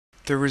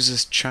There was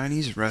this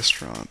Chinese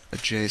restaurant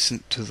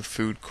adjacent to the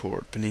food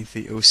court beneath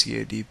the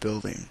OCAD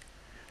building.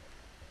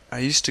 I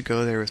used to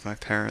go there with my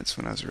parents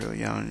when I was really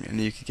young, and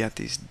you could get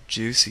these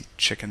juicy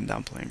chicken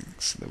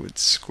dumplings that would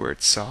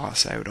squirt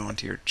sauce out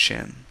onto your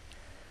chin.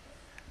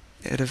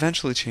 It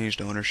eventually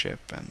changed ownership,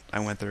 and I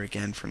went there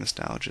again for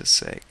nostalgia's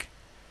sake.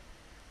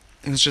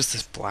 It was just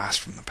this blast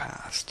from the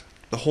past.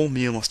 The whole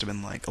meal must have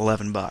been like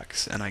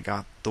 $11, and I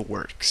got the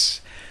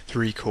works,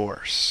 3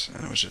 course,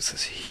 and it was just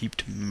this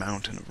heaped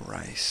mountain of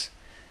rice.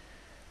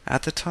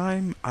 At the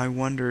time, I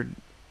wondered,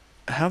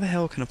 how the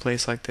hell can a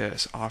place like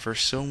this offer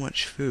so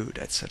much food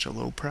at such a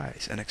low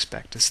price and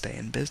expect to stay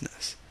in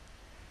business?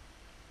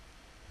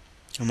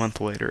 A month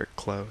later, it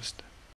closed.